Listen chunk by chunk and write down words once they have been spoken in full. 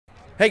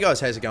Hey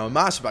guys, how's it going?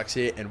 MasterBucks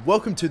here, and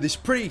welcome to this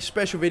pretty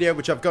special video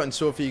which I've got in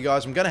store for you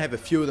guys. I'm going to have a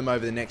few of them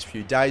over the next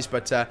few days,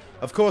 but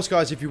of course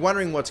guys, if you're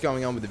wondering what's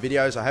going on with the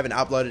videos, I haven't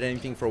uploaded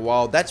anything for a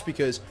while. That's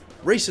because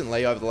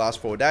recently, over the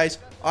last 4 days,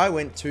 I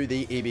went to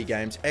the EB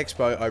Games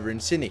Expo over in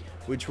Sydney,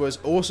 which was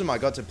awesome. I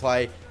got to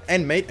play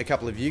and meet a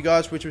couple of you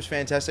guys, which was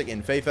fantastic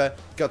in FIFA.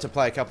 Got to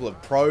play a couple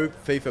of pro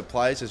FIFA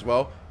players as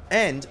well.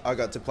 And I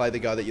got to play the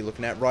guy that you're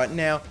looking at right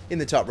now in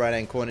the top right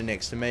hand corner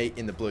next to me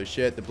in the blue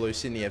shirt, the blue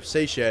Sydeny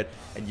FC shirt.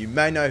 And you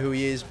may know who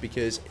he is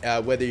because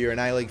whether you're an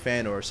A-League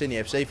fan or a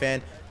Sydeny FC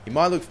fan, he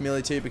might look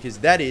familiar to you because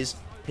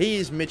he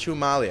is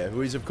Mallia,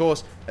 who is of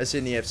course a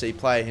Sydeny FC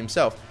player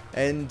himself.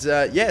 And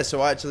yeah,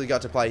 so I actually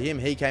got to play him.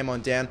 He came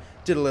on down,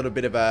 did a little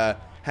bit of a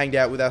hanged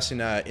out with us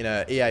in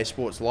a EA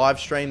Sports live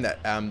stream that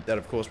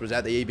of course was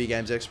at the EB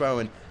Games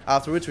Expo, and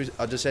afterwards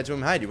I just said to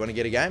him, hey, do you want to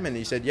get a game? And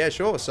he said, yeah,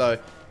 sure. So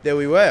there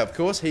we were. Of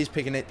course, he's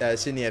picking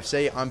Sydeny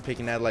FC. I'm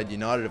picking Adelaide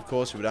United. Of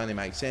course, it would only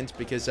make sense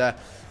because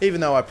even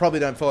though I probably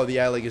don't follow the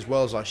A-League as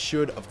well as I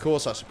should, of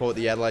course I support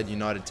the Adelaide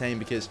United team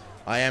because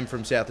I am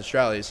from South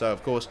Australia. So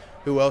of course,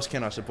 who else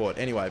can I support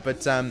anyway?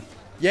 But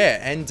yeah,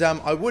 and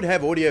I would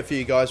have audio for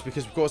you guys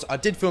because, of course, I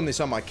did film this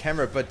on my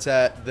camera, but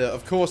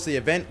of course, the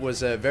event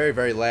was very,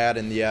 very loud,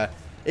 and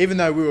even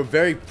though we were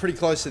pretty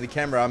close to the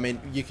camera, I mean,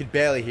 you could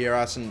barely hear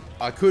us, and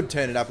I could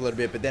turn it up a little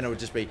bit, but then it would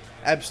just be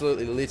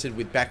absolutely littered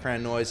with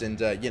background noise, and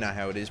you know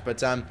how it is.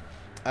 But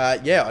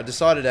yeah, I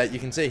decided, you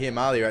can see here,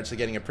 Mallia actually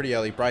getting a pretty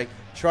early break.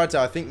 Tried to,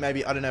 I think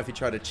maybe, I don't know if he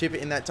tried to chip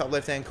it in that top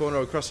left-hand corner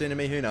or cross it into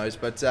me, who knows,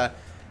 but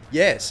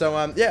yeah,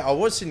 so yeah, I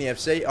was Sydeny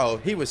FC. Oh,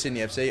 he was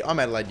Sydeny FC. I'm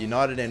Adelaide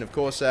United, and of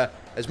course,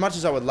 as much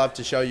as I would love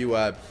to show you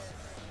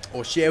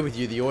or share with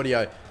you the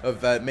audio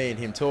of me and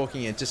him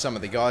talking and just some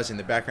of the guys in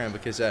the background,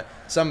 because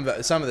some of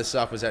the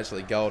stuff was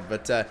actually gold.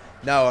 But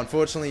no,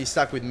 unfortunately, he's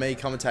stuck with me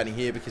commentating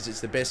here because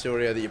it's the best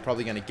audio that you're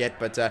probably going to get.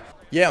 But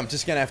yeah, I'm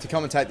just going to have to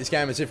commentate this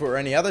game as if it were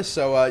any other.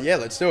 So yeah,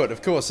 let's do it.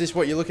 Of course, this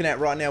what you're looking at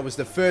right now was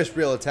the first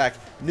real attack.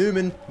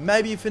 Newman,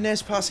 maybe a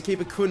finesse pass, the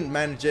keeper couldn't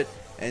manage it.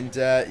 And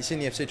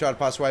Sydeny FC tried to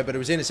pass away, but it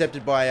was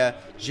intercepted by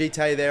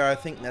Gite there. I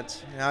think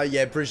that's, oh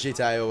yeah, Bruce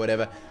Gite or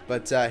whatever.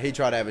 But he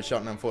tried to have a shot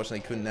and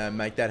unfortunately couldn't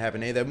make that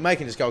happen either.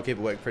 Making his goalkeeper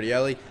work pretty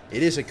early.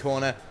 It is a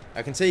corner.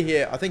 I can see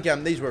here, I think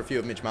these were a few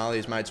of Mitch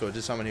Mallia's mates or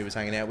just someone he was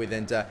hanging out with.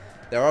 And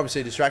they're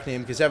obviously distracting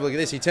him because have a look at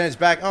this. He turns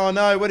back. Oh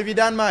no, what have you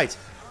done, mate?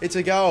 It's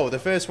a goal. The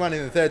first one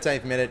in the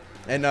 13th minute.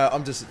 And I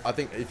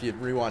think if you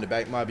rewind it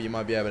back, maybe you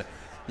might be able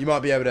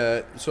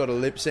to sort of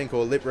lip sync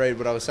or lip read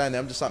what I was saying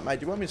there. I'm just like, mate,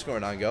 do you want me to score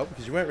an own goal?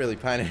 Because you weren't really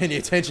paying any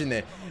attention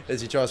there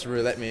as he tries to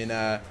roulette me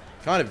and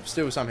kind of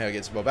still somehow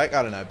gets the ball back.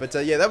 I don't know. But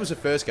yeah, that was the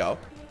first goal.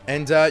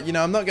 And, you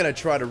know, I'm not going to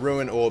try to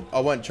ruin or I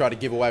won't try to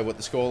give away what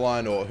the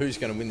scoreline or who's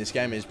going to win this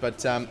game is.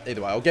 But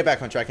either way, I'll get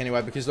back on track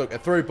anyway because, look, a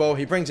through ball.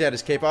 He brings out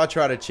his keeper. I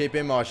try to chip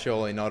him. Oh,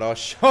 surely not.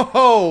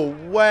 Oh,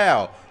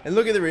 wow. And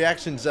look at the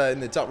reactions in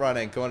the top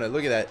right-hand corner.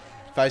 Look at that.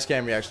 Face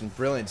cam reaction,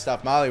 brilliant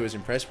stuff. Mallia was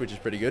impressed, which is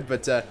pretty good.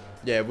 But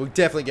yeah, we'll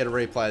definitely get a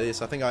replay of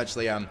this. I think I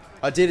actually,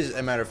 I did, as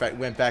a matter of fact,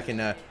 went back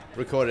and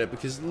recorded it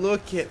because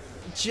look at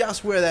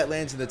just where that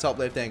lands in the top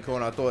left-hand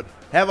corner. I thought,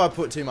 have I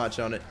put too much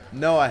on it?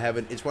 No, I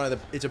haven't.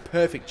 It's a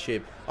perfect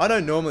chip. I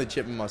don't normally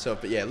chip them myself,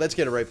 but yeah, let's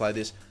get a replay of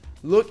this.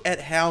 Look at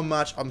how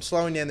much I'm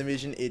slowing down the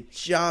vision. It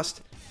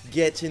just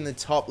gets in the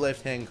top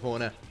left-hand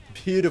corner.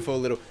 Beautiful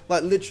little,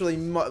 like literally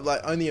like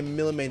only a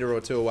millimeter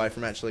or two away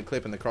from actually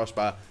clipping the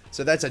crossbar.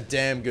 So that's a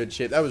damn good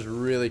chip. That was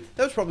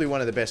probably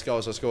one of the best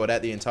goals I scored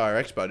at the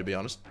entire expo, to be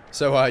honest.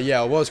 So yeah,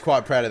 I was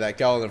quite proud of that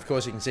goal. And of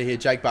course you can see here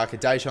Jake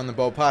Barker-Dace on the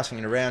ball, passing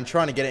it around,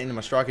 trying to get it into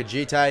my striker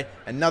Gite.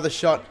 Another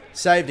shot,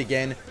 saved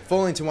again,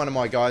 falling to one of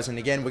my guys. And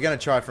again, we're going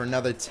to try for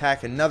another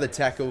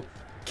tackle.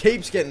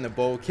 Keeps getting the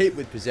ball, keep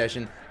with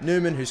possession.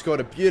 Newman, who scored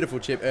a beautiful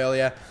chip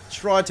earlier,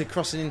 tried to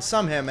cross it in,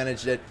 somehow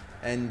managed it.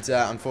 And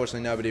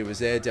unfortunately nobody was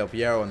there. Del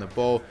Piero on the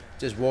ball,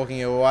 just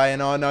walking away.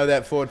 And I know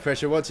that forward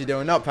pressure. What's he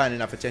doing? Not paying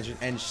enough attention.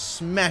 And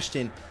smashed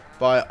in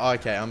by,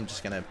 okay, I'm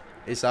just going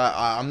to,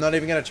 I'm not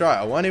even going to try.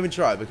 I won't even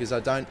try because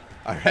I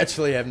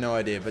actually have no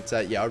idea.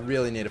 But yeah, I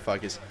really need to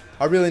focus.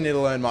 I really need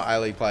to learn my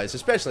A-League players,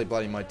 especially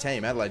bloody my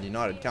team, Adelaide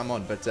United. Come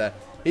on. But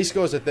he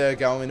scores a third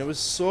goal and it was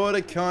sort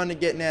of kind of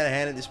getting out of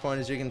hand at this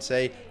point, as you can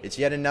see. It's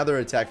yet another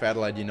attack for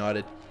Adelaide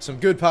United. Some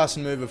good pass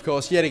and move, of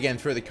course, yet again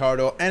through the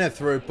corridor and a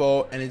through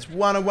ball. And it's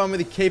one-on-one with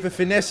the keeper,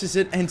 finesses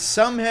it, and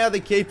somehow the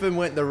keeper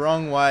went the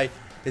wrong way.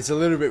 It's a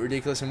little bit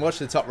ridiculous. And watch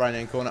the top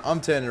right-hand corner. I'm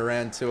turning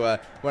around to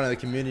one of the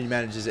community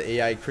managers at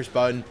EA, Chris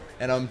Bowden,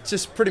 and I'm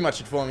just pretty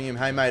much informing him,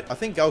 hey, mate, I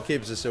think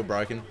goalkeepers are still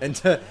broken.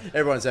 And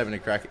everyone's having a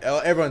crack.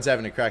 Everyone's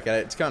having a crack at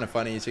it. It's kind of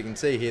funny, as you can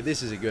see here.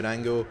 This is a good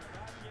angle.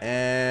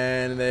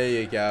 And there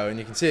you go. And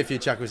you can see a few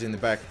chuckles in the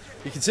back.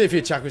 You can see a few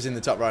chuckles in the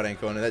top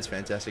right-hand corner. That's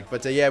fantastic.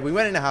 But yeah, we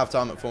went into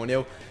half-time at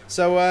 4-0.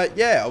 So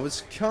yeah, it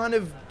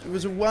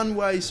was a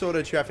one-way sort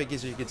of traffic,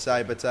 as you could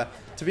say. But to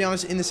be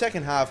honest, in the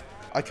second half,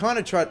 I kind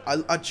of tried,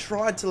 I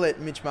tried to let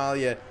Mitch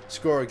Mallia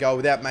score a goal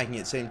without making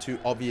it seem too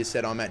obvious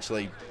that I'm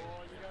actually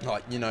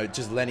like, you know,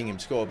 just letting him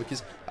score,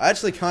 because I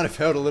actually kind of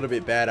felt a little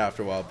bit bad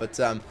after a while. But,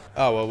 oh,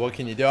 well, what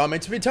can you do? I mean,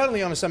 to be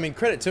totally honest, I mean,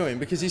 credit to him,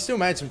 because he still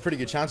made some pretty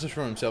good chances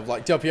for himself,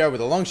 like Del Piero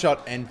with a long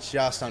shot and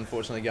just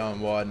unfortunately going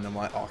wide. And I'm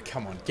like, oh,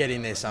 come on, get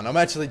in there, son. I'm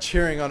actually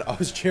I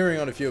was cheering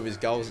on a few of his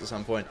goals at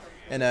some point.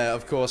 And,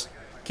 of course,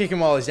 kick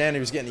him while he's down. He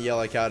was getting a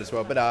yellow card as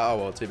well, but oh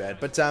well, too bad.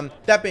 But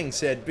that being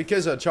said,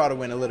 because I tried to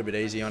win a little bit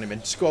easy on him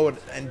and scored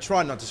and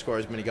tried not to score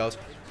as many goals,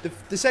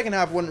 the second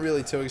half wasn't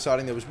really too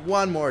exciting. There was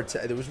one more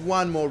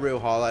real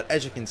highlight.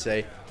 As you can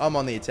see, I'm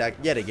on the attack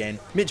yet again.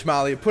 Mitch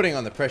Mallia putting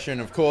on the pressure, and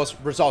of course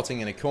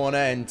resulting in a corner.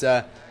 And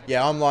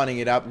yeah, I'm lining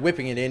it up,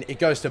 whipping it in. It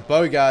goes to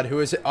Bogard, who,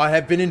 is, I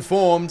have been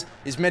informed,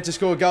 is meant to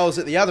score goals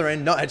at the other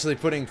end, not actually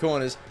putting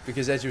corners,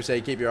 because as you'll see,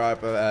 keep your eye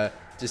up.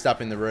 Just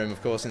up in the room,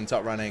 of course, in the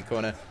top right-hand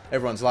corner.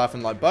 Everyone's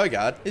laughing like,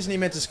 Bogard, isn't he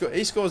meant to score?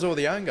 He scores all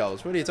the own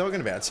goals. What are you talking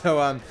about? So,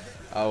 oh,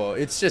 well,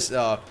 it's just,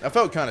 I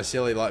felt kind of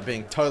silly, like,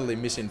 being totally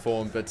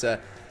misinformed. But, oh,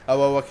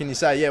 well, what can you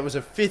say? Yeah, it was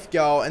a 5th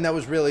goal, and that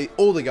was really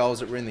all the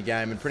goals that were in the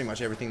game and pretty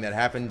much everything that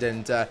happened.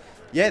 And,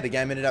 yeah, the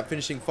game ended up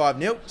finishing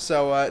 5-0,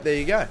 so there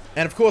you go.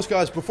 And of course,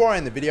 guys, before I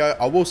end the video,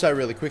 I will say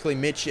really quickly,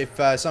 Mitch, if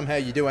somehow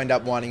you do end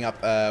up winding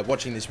up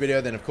watching this video,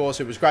 then of course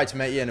it was great to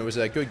meet you and it was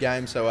a good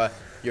game, so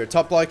you're a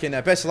top bloke, and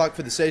best of luck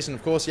for the season.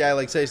 Of course, the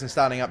A-League season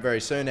starting up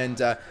very soon, and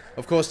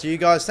of course to you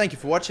guys, thank you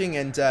for watching,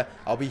 and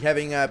I'll be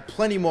having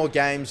plenty more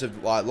games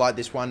of like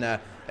this one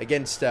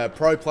against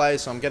pro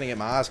players, so I'm going to get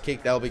my ass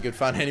kicked. That'll be good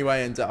fun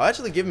anyway, and I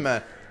actually give them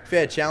a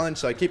fair challenge,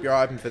 so keep your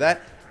eye open for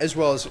that, as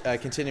well as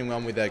continuing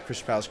on with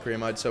Crystal Palace career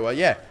mode. So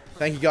yeah,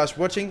 thank you guys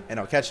for watching, and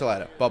I'll catch you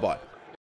later. Bye-bye.